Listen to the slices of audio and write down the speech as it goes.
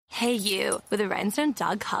Hey, you, with a rhinestone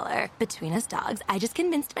dog collar. Between us dogs, I just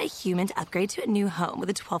convinced my human to upgrade to a new home with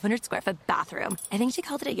a 1,200 square foot bathroom. I think she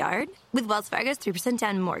called it a yard. With Wells Fargo's 3%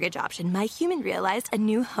 down mortgage option, my human realized a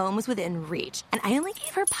new home was within reach, and I only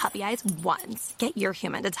gave her puppy eyes once. Get your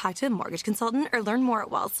human to talk to a mortgage consultant or learn more at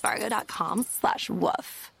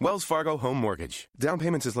wellsfargo.com/woof. Wells Fargo Home Mortgage. Down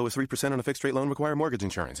payments as low as 3% on a fixed rate loan require mortgage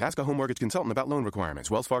insurance. Ask a home mortgage consultant about loan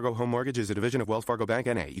requirements. Wells Fargo Home Mortgage is a division of Wells Fargo Bank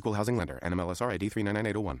N.A., equal housing lender, NMLSR ID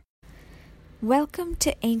 399801. Welcome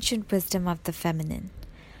to Ancient Wisdom of the Feminine.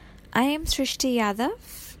 I am Srishti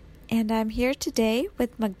Yadav, and I'm here today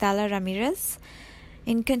with Magdala Ramirez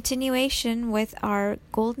in continuation with our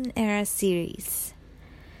Golden Era series.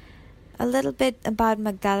 A little bit about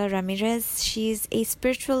Magdala Ramirez. She's a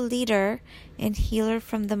spiritual leader and healer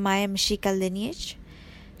from the Maya Mexica lineage.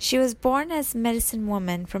 She was born as a medicine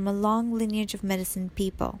woman from a long lineage of medicine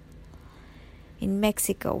people in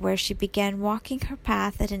Mexico, where she began walking her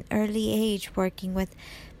path at an early age, working with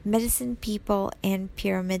medicine people and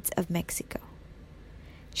pyramids of Mexico.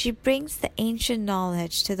 She brings the ancient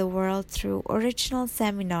knowledge to the world through original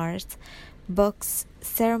seminars, books,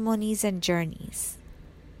 ceremonies, and journeys.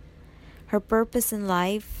 Her purpose in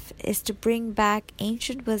life is to bring back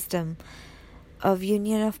ancient wisdom of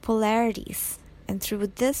union of polarities, and through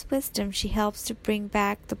this wisdom she helps to bring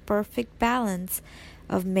back the perfect balance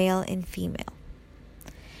of male and female.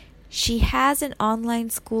 She has an online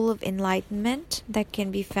school of enlightenment that can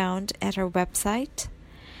be found at her website,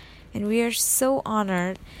 and we are so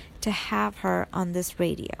honored to have her on this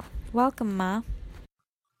radio. Welcome, Ma.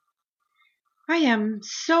 I am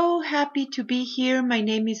so happy to be here. My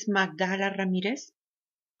name is Magdala Ramirez,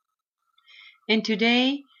 and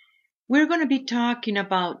today we're going to be talking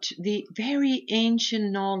about the very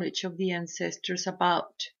ancient knowledge of the ancestors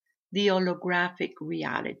about the holographic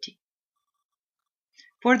reality.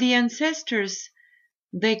 For the ancestors,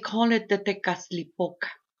 they call it the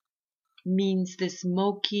Tecaztlipoca, means the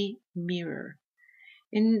smoky mirror.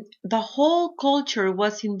 And the whole culture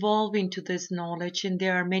was involved into this knowledge, and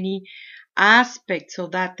there are many aspects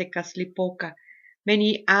of that Tecaztlipoca,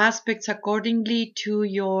 many aspects accordingly to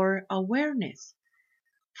your awareness.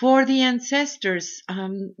 For the ancestors,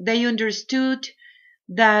 they understood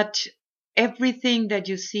that everything that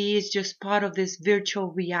you see is just part of this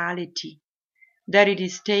virtual reality, that it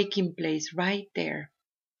is taking place right there.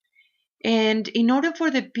 And in order for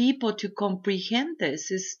the people to comprehend this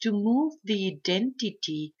is to move the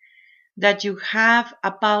identity that you have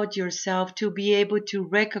about yourself to be able to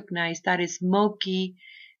recognize that smoky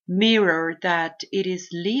mirror that it is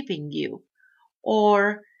leaving you.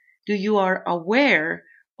 Or do you are aware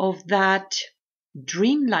of that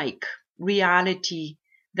dreamlike reality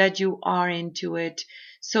that you are into it,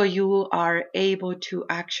 so you are able to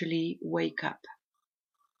actually wake up.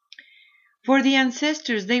 For the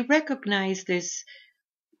ancestors, they recognize this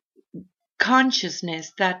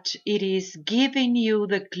consciousness that it is giving you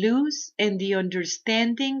the clues and the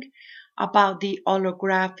understanding about the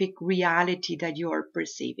holographic reality that you are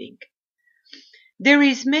perceiving. There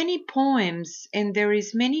is many poems and there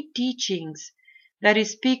is many teachings that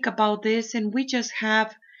speak about this, and we just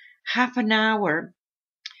have half an hour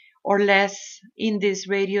or less in this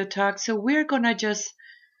radio talk, so we're gonna just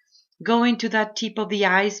go into that tip of the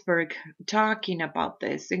iceberg talking about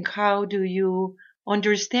this and how do you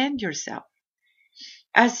understand yourself.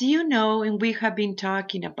 As you know, and we have been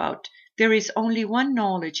talking about, there is only one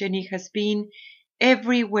knowledge, and it has been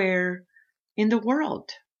everywhere in the world.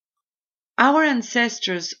 Our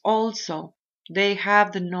ancestors also, they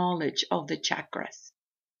have the knowledge of the chakras.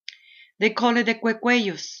 They call it the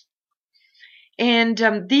cuecuellos. And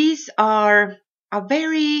these are a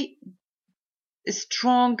very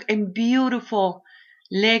strong and beautiful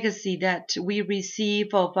legacy that we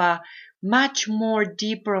receive of a much more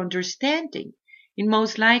deeper understanding. And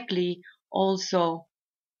most likely also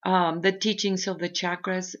the teachings of the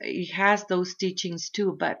chakras, it has those teachings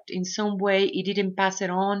too, but in some way it didn't pass it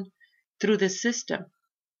on through the system.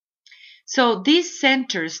 So these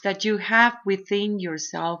centers that you have within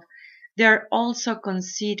yourself, they're also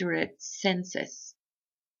considered senses.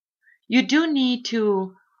 You do need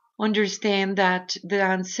to understand that the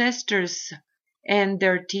ancestors and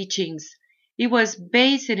their teachings, it was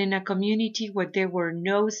based in a community where there were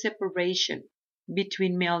no separation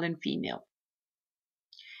between male and female.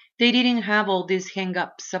 They didn't have all these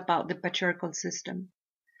hang-ups about the patriarchal system.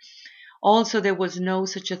 Also, there was no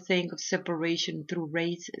such a thing of separation through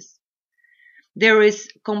races. There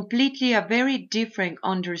is completely a very different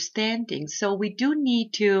understanding. So we do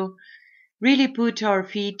need to really put our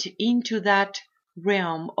feet into that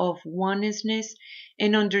realm of oneness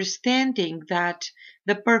and understanding that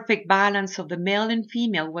the perfect balance of the male and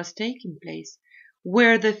female was taking place,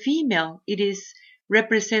 where the female, it is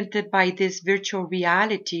represented by this virtual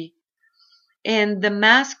reality, and the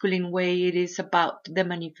masculine way, it is about the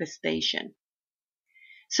manifestation.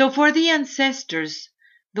 So for the ancestors,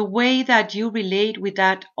 the way that you relate with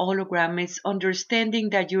that hologram is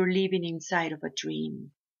understanding that you're living inside of a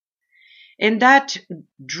dream. And that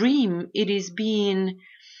dream, it is being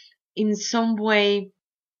in some way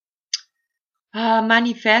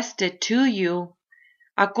manifested to you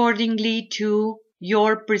accordingly to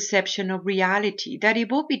your perception of reality, that it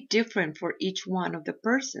will be different for each one of the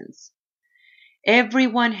persons.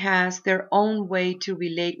 Everyone has their own way to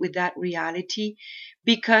relate with that reality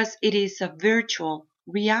because it is a virtual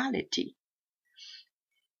reality.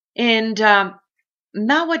 And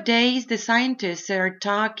nowadays, the scientists are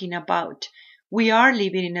talking about we are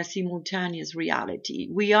living in a simultaneous reality.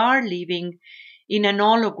 We are living in an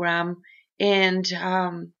hologram,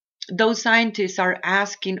 and those scientists are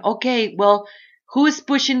asking, okay, well, who's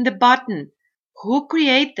pushing the button? Who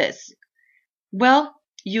created this? Well,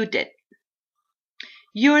 you did.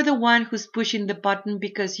 You're the one who's pushing the button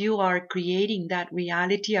because you are creating that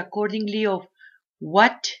reality accordingly of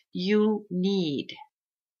what you need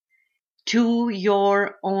to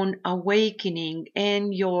your own awakening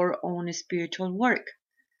and your own spiritual work.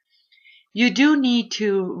 You do need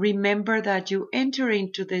to remember that you enter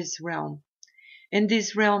into this realm, and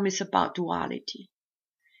this realm is about duality.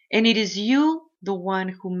 And it is you, the one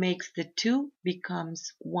who makes the two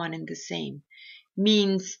becomes one and the same.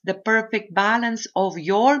 Means the perfect balance of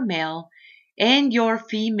your male and your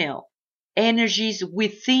female energies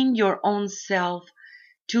within your own self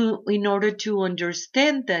in order to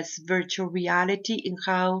understand this virtual reality and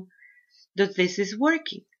how this is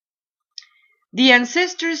working. The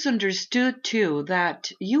ancestors understood too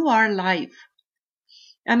that you are life.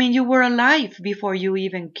 I mean, you were alive before you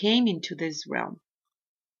even came into this realm.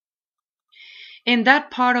 And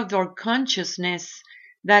that part of your consciousness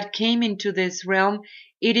that came into this realm,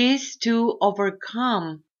 it is to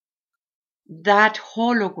overcome that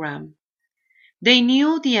hologram. They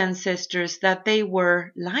knew, the ancestors, that they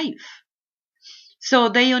were life. So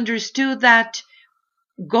they understood that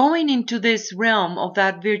going into this realm of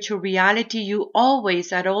that virtual reality, you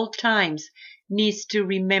always, at all times, needs to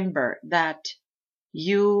remember that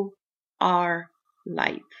you are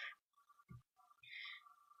life.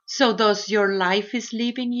 So does your life is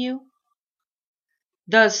leaving you?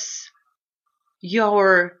 Does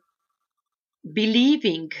your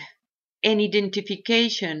believing and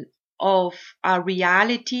identification of a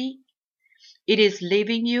reality, it is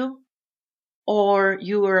leaving you? Or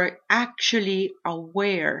you are actually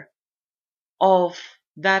aware of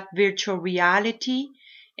that virtual reality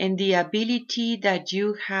and the ability that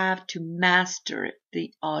you have to master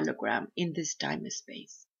the hologram in this time and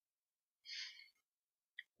space?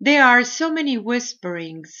 There are so many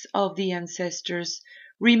whisperings of the ancestors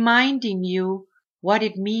reminding you what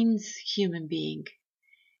it means human being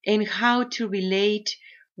and how to relate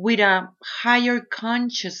with a higher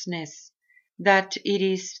consciousness that it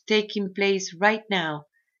is taking place right now.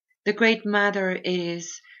 The Great Mother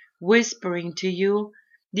is whispering to you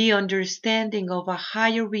the understanding of a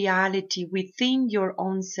higher reality within your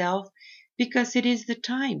own self, because it is the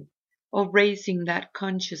time of raising that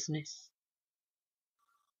consciousness.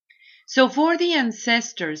 So for the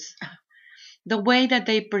ancestors, the way that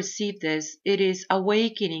they perceive this, it is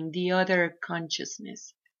awakening the other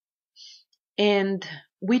consciousness. And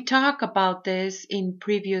we talk about this in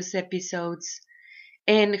previous episodes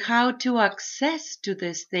and how to access to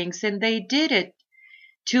these things. And they did it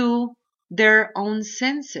to their own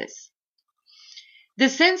senses. The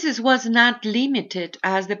senses was not limited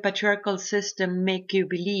as the patriarchal system make you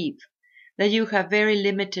believe, that you have very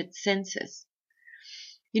limited senses.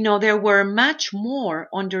 You know, there were much more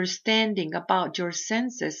understanding about your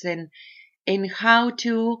senses and how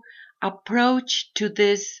to approach to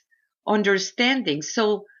this understanding.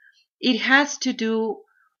 So it has to do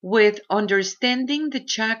with understanding the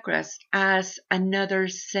chakras as another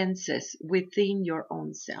senses within your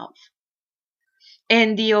own self,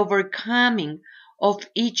 and the overcoming of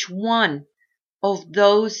each one of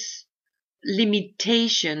those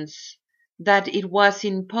limitations that it was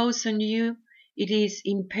imposed on you. It is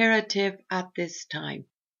imperative at this time.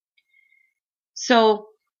 So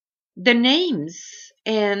the names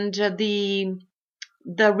and the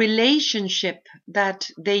relationship that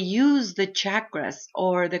they use, the chakras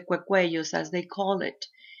or the cuecuellos as they call it,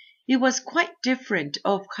 it was quite different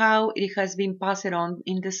of how it has been passed on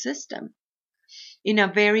in the system, in a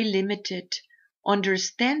very limited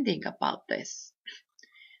understanding about this.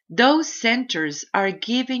 those centers are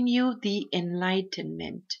giving you the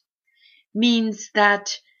enlightenment. Means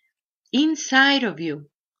that inside of you,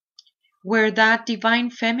 where that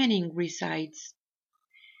divine feminine resides,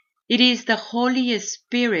 it is the Holy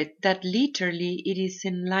Spirit that literally it is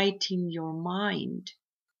enlightening your mind.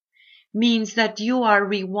 Means that you are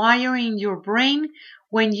rewiring your brain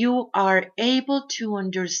when you are able to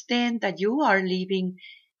understand that you are living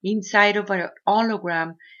inside of an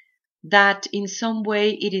hologram that in some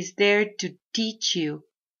way it is there to teach you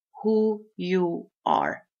who you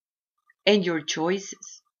are and your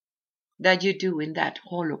choices that you do in that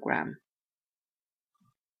hologram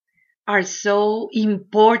are so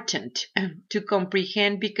important to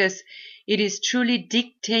comprehend, because it is truly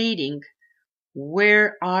dictating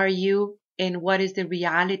where are you and what is the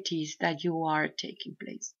realities that you are taking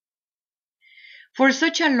place. For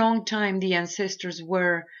such a long time, the ancestors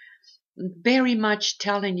were very much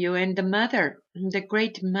telling you, and the mother, the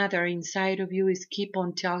great mother inside of you is keep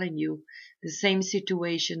on telling you the same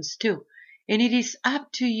situations too. And it is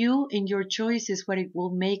up to you and your choices what it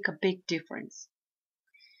will make a big difference.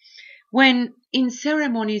 When in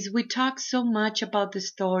ceremonies we talk so much about the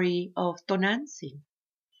story of Tonantzin,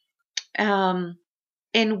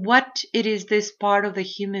 and what it is this part of the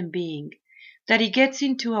human being, that it gets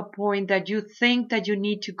into a point that you think that you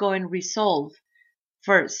need to go and resolve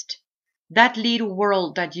first that little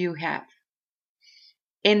world that you have,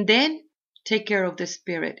 and then take care of the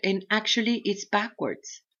spirit. And actually it's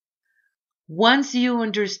backwards. Once you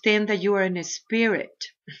understand that you are in a spirit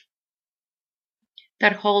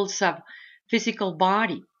that holds a physical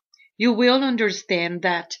body, you will understand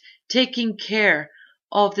that taking care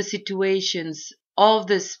of the situations of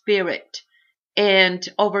the spirit and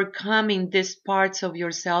overcoming these parts of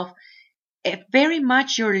yourself, very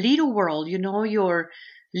much your little world, your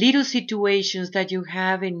little situations that you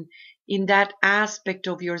have in that aspect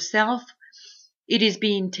of yourself, it is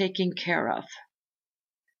being taken care of.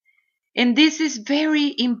 And this is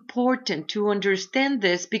very important to understand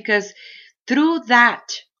this, because through that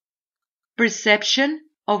perception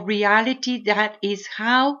of reality, that is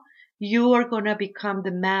how you are going to become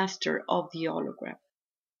the master of the hologram.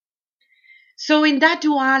 So in that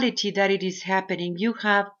duality that it is happening, you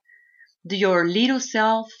have your little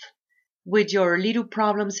self with your little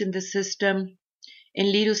problems in the system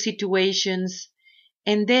and little situations,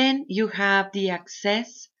 and then you have the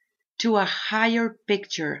access to a higher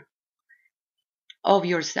picture of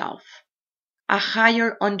yourself, a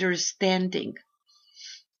higher understanding,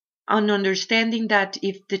 an understanding that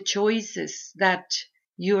if the choices that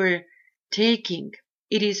you're taking,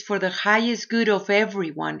 it is for the highest good of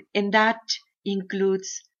everyone, and that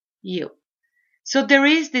includes you. So there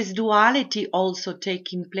is this duality also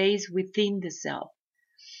taking place within the self.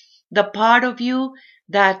 The part of you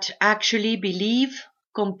that actually believe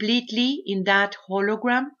completely in that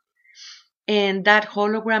hologram, and that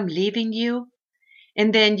hologram leaving you.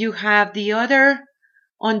 And then you have the other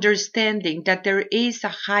understanding that there is a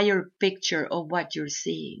higher picture of what you're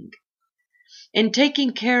seeing. And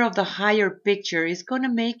taking care of the higher picture is going to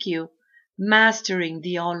make you mastering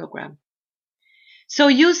the hologram. So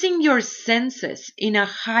using your senses in a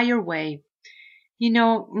higher way,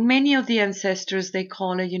 many of the ancestors, they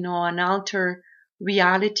call it, an alter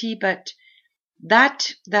reality, but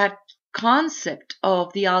that concept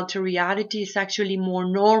of the alter reality is actually more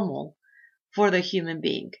normal for the human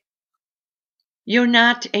being. You're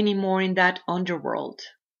not anymore in that underworld.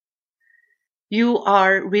 You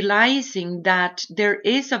are realizing that there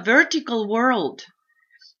is a vertical world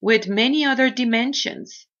with many other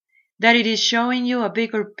dimensions, that it is showing you a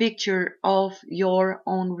bigger picture of your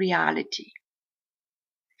own reality.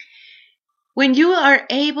 When you are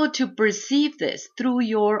able to perceive this through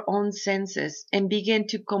your own senses and begin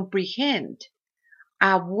to comprehend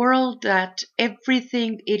a world that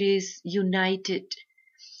everything it is united,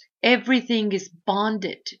 everything is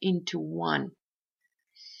bonded into one.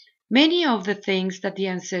 Many of the things that the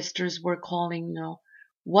ancestors were calling,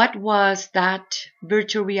 what was that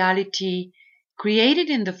virtual reality created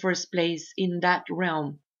in the first place in that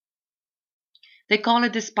realm? They call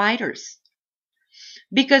it the spiders,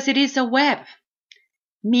 because it is a web.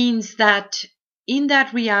 Means that in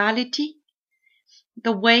that reality,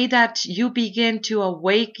 the way that you begin to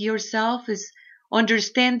awake yourself is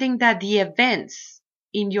understanding that the events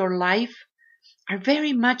in your life are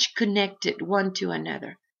very much connected one to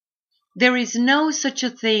another. There is no such a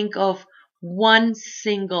thing of one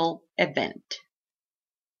single event.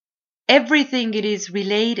 Everything it is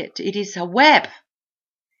related. It is a web.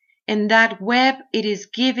 And that web, it is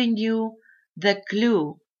giving you the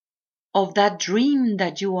clue of that dream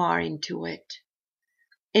that you are into it.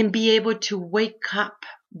 And be able to wake up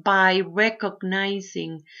by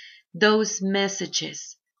recognizing those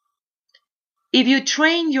messages. If you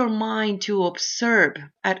train your mind to observe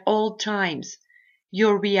at all times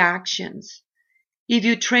your reactions, if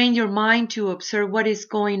you train your mind to observe what is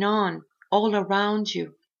going on all around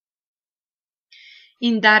you,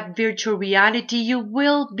 in that virtual reality, you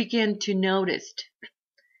will begin to notice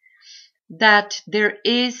that there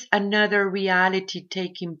is another reality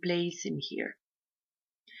taking place in here.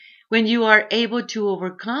 When you are able to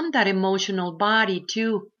overcome that emotional body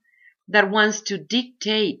too, that wants to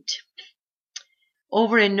dictate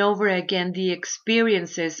over and over again the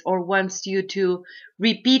experiences, or wants you to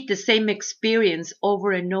repeat the same experience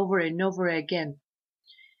over and over and over again.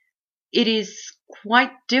 It is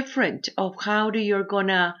quite different of how you're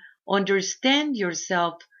gonna understand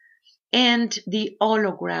yourself and the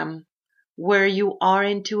hologram where you are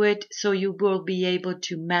into it, so you will be able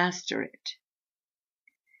to master it.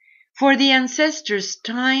 For the ancestors,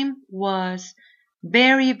 time was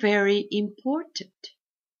very, very important.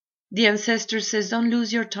 The ancestor says, don't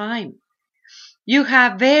lose your time. You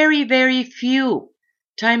have very, very few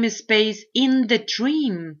time and space in the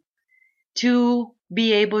dream to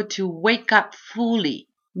be able to wake up fully.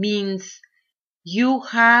 Means you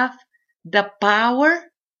have the power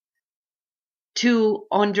to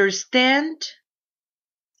understand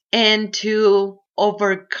and to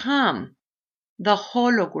overcome the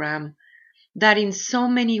hologram that in so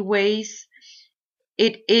many ways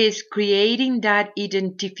it is creating that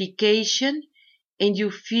identification, and you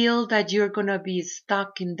feel that you're going to be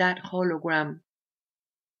stuck in that hologram.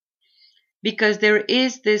 Because there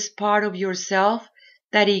is this part of yourself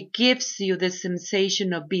that it gives you the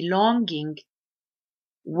sensation of belonging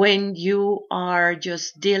when you are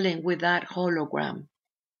just dealing with that hologram.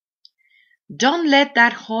 Don't let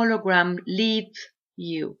that hologram leave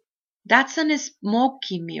you. That's a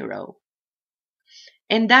smoky mirror.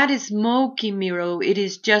 And that smoky mirror, it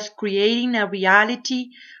is just creating a reality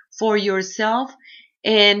for yourself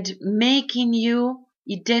and making you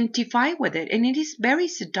identify with it. And it is very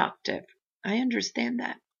seductive. I understand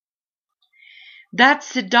that. That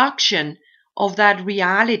seduction of that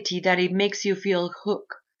reality, that it makes you feel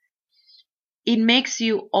hooked. It makes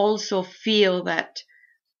you also feel that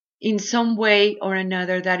in some way or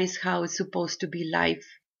another, that is how it's supposed to be life.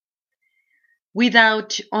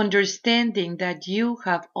 Without understanding that you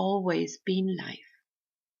have always been life.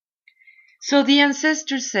 So the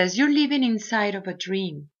ancestor says you're living inside of a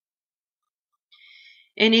dream.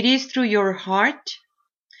 And it is through your heart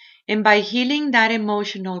and by healing that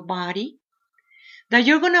emotional body that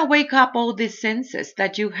you're going to wake up all these senses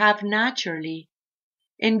that you have naturally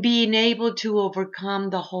and being able to overcome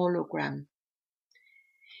the hologram.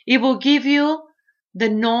 It will give you the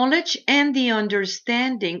knowledge and the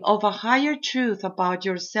understanding of a higher truth about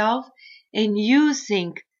yourself and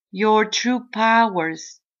using your true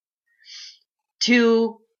powers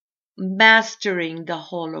to mastering the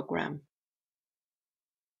hologram.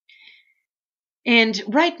 And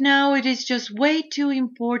right now it is just way too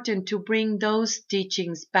important to bring those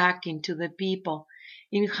teachings back into the people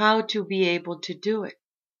in how to be able to do it.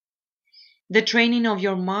 The training of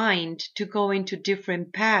your mind to go into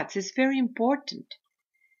different paths is very important.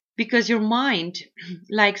 Because your mind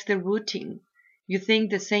likes the routine. You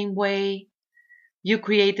think the same way, you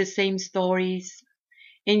create the same stories,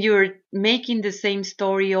 and you're making the same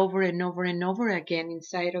story over and over and over again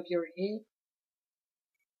inside of your head.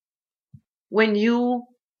 When you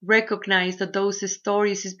recognize that those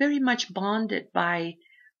stories is very much bonded by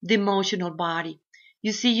the emotional body,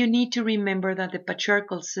 you see, you need to remember that the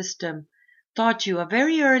patriarchal system taught you at a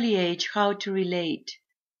very early age how to relate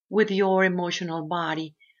with your emotional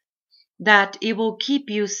body, that it will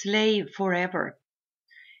keep you slave forever.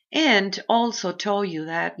 And also told you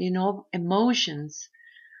that, emotions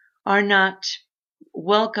are not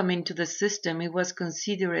welcome into the system. It was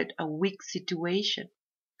considered a weak situation.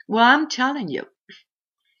 Well, I'm telling you,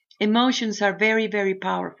 emotions are very, very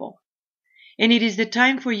powerful. And it is the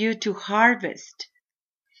time for you to harvest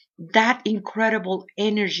that incredible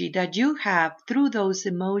energy that you have through those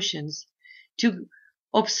emotions, to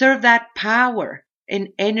observe that power and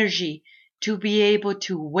energy to be able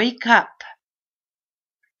to wake up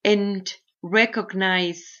and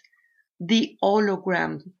recognize the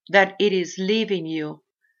hologram that it is leaving you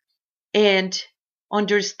and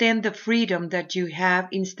understand the freedom that you have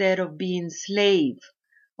instead of being slave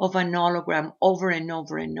of an hologram over and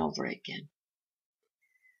over and over again.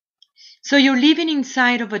 So you're living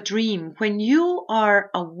inside of a dream. When you are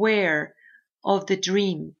aware of the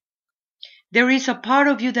dream, there is a part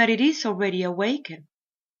of you that it is already awakened,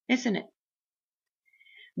 isn't it?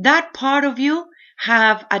 that part of you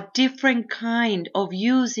have a different kind of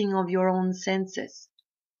using of your own senses.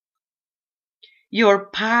 Your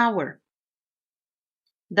power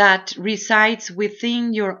that resides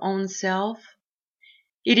within your own self,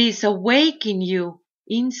 it is awakening you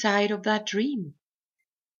inside of that dream.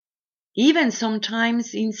 Even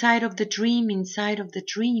sometimes inside of the dream, inside of the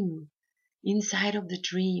dream, inside of the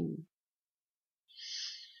dream.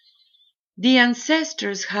 The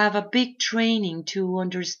ancestors have a big training to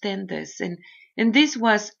understand this, and this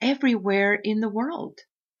was everywhere in the world.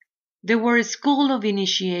 There were a school of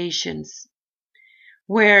initiations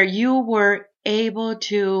where you were able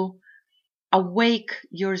to awake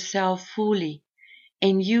yourself fully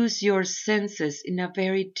and use your senses in a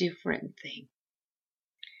very different thing.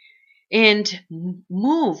 And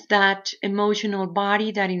move that emotional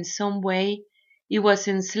body that in some way it was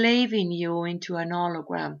enslaving you into an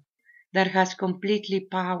hologram that has completely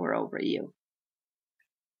power over you.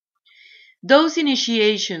 Those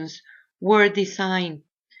initiations were designed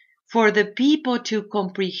for the people to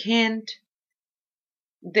comprehend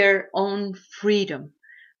their own freedom,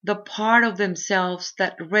 the part of themselves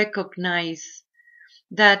that recognize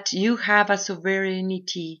that you have a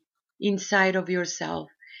sovereignty inside of yourself.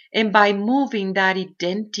 And by moving that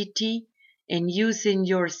identity and using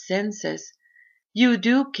your senses, you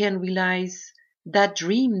can realize that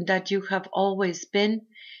dream that you have always been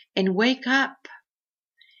and wake up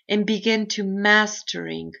and begin to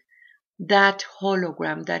mastering that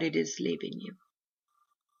hologram that it is leaving you.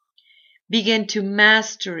 Begin to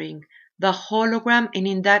mastering the hologram, and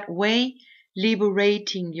in that way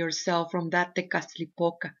liberating yourself from that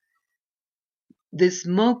Tecaslipoca, the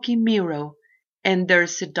smoky mirror and their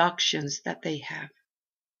seductions that they have.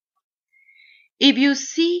 If you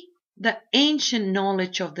see the ancient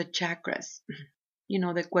knowledge of the chakras,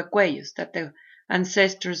 the cuecuellos that the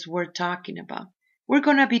ancestors were talking about, we're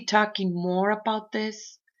going to be talking more about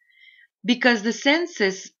this because the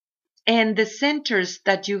senses and the centers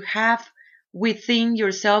that you have within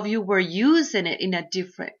yourself, you were using it in a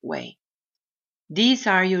different way. These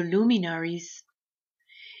are your luminaries.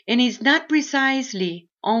 And it's not precisely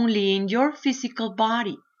only in your physical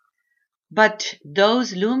body, but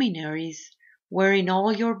those luminaries were in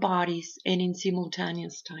all your bodies and in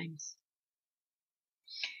simultaneous times.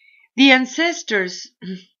 The ancestors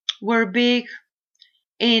were big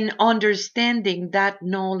in understanding that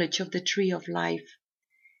knowledge of the tree of life.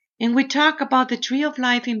 And we talk about the tree of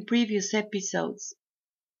life in previous episodes.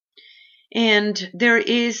 And there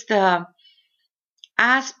is the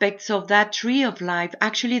aspects of that tree of life.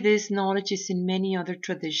 Actually, this knowledge is in many other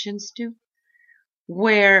traditions too,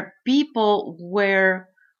 where people were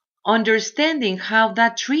understanding how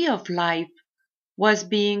that tree of life was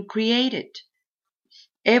being created.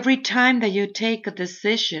 Every time that you take a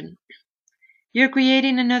decision, you're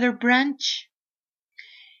creating another branch.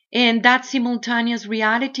 And that simultaneous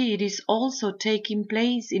reality, it is also taking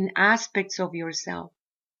place in aspects of yourself.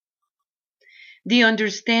 The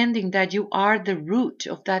understanding that you are the root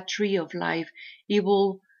of that tree of life, it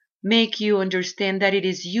will make you understand that it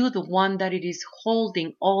is you, the one that it is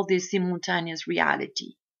holding all this simultaneous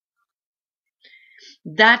reality.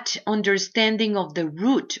 That understanding of the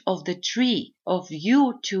root of the tree, of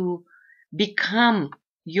you to become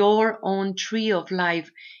your own tree of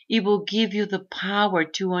life, it will give you the power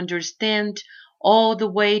to understand all the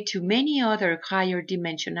way to many other higher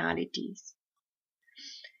dimensionalities.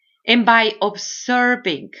 And by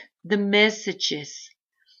observing the messages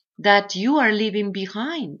that you are leaving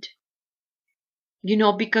behind,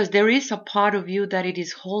 because there is a part of you that it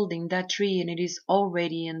is holding that tree, and it is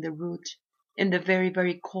already in the root, in the very,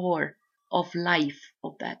 very core of life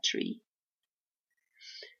of that tree.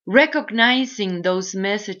 Recognizing those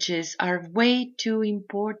messages are way too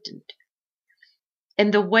important.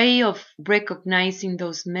 And the way of recognizing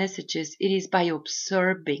those messages, it is by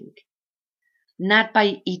observing, not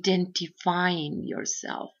by identifying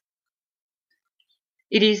yourself.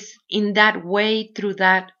 It is in that way, through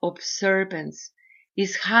that observance,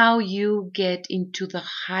 is how you get into the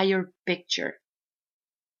higher picture,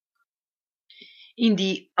 in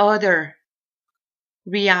the other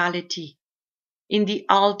reality, in the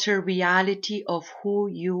altered reality of who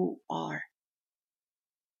you are.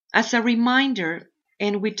 As a reminder,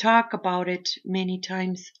 and we talk about it many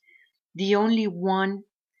times, the only one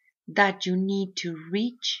that you need to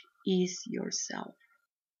reach is yourself.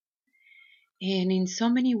 And in so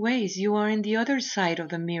many ways, you are in the other side of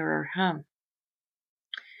the mirror,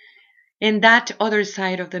 And that other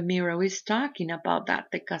side of the mirror is talking about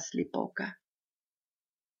that Tecaslipoca.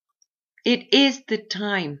 It is the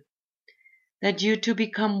time that you to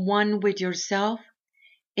become one with yourself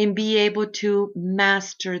and be able to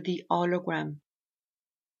master the hologram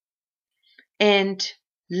and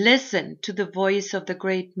listen to the voice of the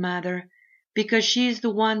Great Mother, because she is the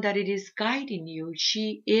one that it is guiding you.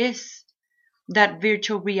 She is that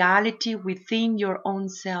virtual reality within your own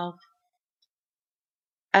self.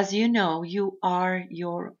 As you know, you are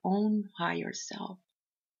your own higher self.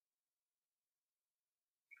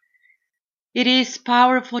 It is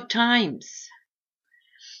powerful times.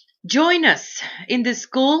 Join us in the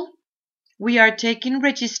school. We are taking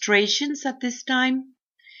registrations at this time,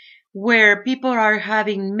 where people are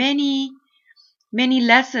having many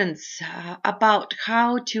lessons about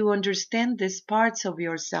how to understand these parts of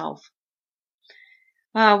yourself.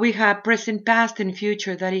 We have present, past, and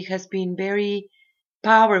future that it has been very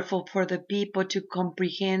powerful for the people to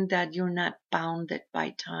comprehend that you're not bounded by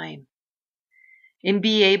time and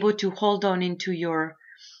be able to hold on into your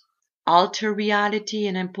alter reality.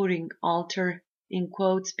 And I'm putting alter in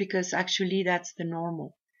quotes because actually that's the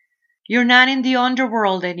normal. You're not in the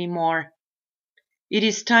underworld anymore. It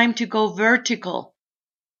is time to go vertical.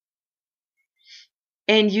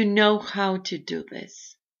 And you know how to do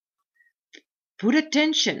this. Put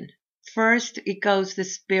attention. First, it goes the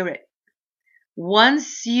spirit.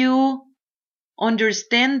 Once you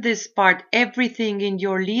understand this part, everything in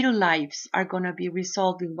your little lives are going to be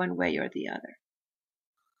resolved in one way or the other.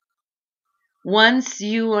 Once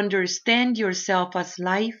you understand yourself as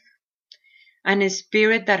life and a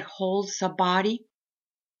spirit that holds a body,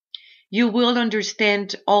 you will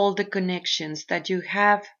understand all the connections that you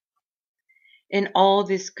have, and all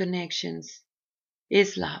these connections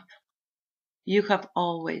is love. You have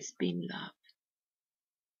always been love.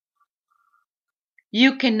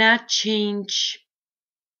 You cannot change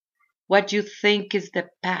what you think is the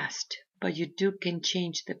past, but you can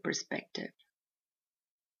change the perspective,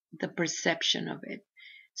 the perception of it.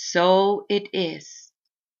 So it is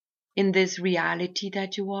in this reality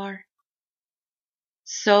that you are.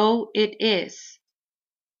 So it is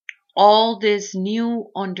all these new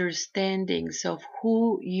understandings of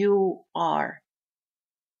who you are,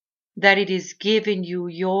 that it is giving you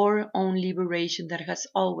your own liberation that has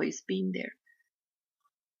always been there.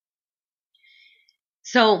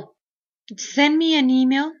 So send me an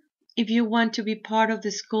email if you want to be part of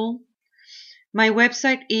the school. My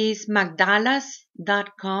website is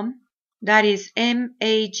magdalas.com. That is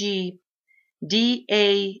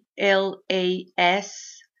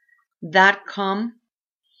MAGDALAS.com.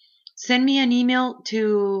 Send me an email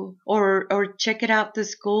to or check it out the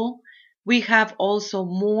school. We have also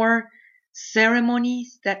more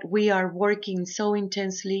ceremonies that we are working so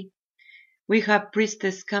intensely. We have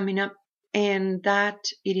priestess coming up, and that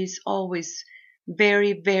it is always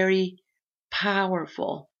very, very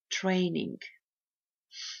powerful training.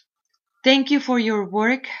 Thank you for your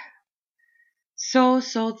work. So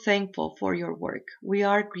thankful for your work. We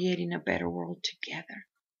are creating a better world together.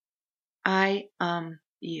 I am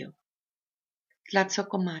you.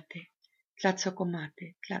 Tlatzocomate,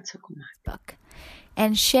 Tlatzocomate, Tlatzocomate.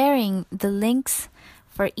 And sharing the links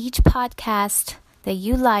for each podcast that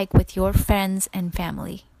you like with your friends and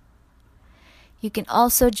family. You can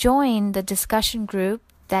also join the discussion group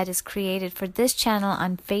that is created for this channel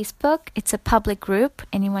on Facebook. It's a public group.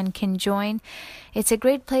 Anyone can join. It's a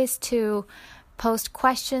great place to post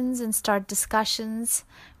questions and start discussions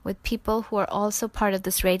with people who are also part of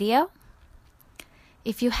this radio.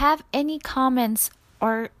 If you have any comments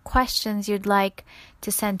or questions you'd like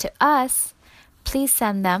to send to us, please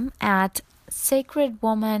send them at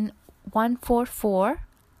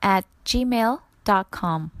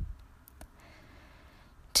sacredwoman144@gmail.com.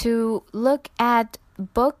 To look at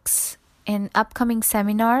books and upcoming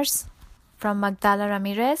seminars from Magdala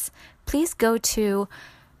Ramirez, please go to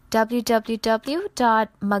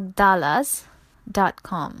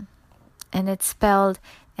www.magdalas.com, and it's spelled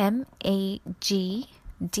MAGDALAS.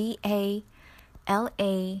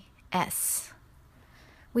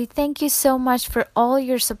 We thank you so much for all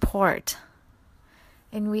your support,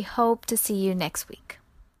 and we hope to see you next week.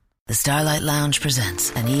 The Starlight Lounge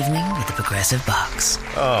presents An Evening with the Progressive Box.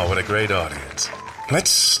 Oh, what a great audience.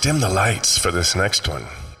 Let's dim the lights for this next one.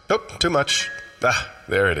 Nope, too much.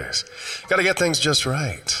 There it is. Gotta get things just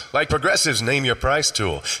right. Like Progressive's Name Your Price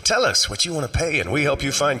tool. Tell us what you want to pay, and we help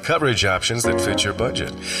you find coverage options that fit your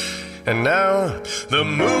budget. And now, the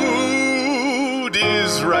mood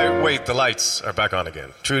is right. Wait, the lights are back on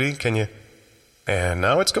again. Trudy, can you? And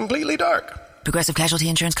now it's completely dark. Progressive Casualty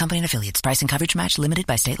Insurance Company and Affiliates. Price and coverage match limited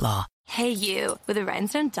by state law. Hey, you. With a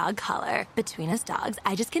rhinestone dog collar. Between us dogs,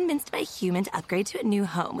 I just convinced my human to upgrade to a new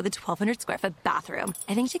home with a 1,200 square foot bathroom.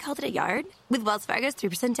 I think she called it a yard. With Wells Fargo's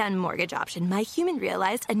 3% down mortgage option, my human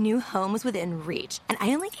realized a new home was within reach, and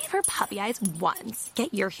I only gave her puppy eyes once.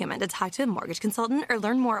 Get your human to talk to a mortgage consultant or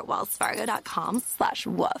learn more at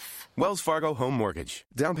wellsfargo.com/woof. Wells Fargo Home Mortgage.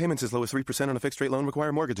 Down payments as low as 3% on a fixed rate loan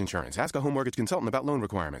require mortgage insurance. Ask a home mortgage consultant about loan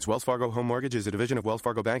requirements. Wells Fargo Home Mortgage is a division of Wells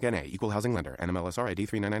Fargo Bank N.A., Equal Housing Lender, NMLS ID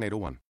 399801.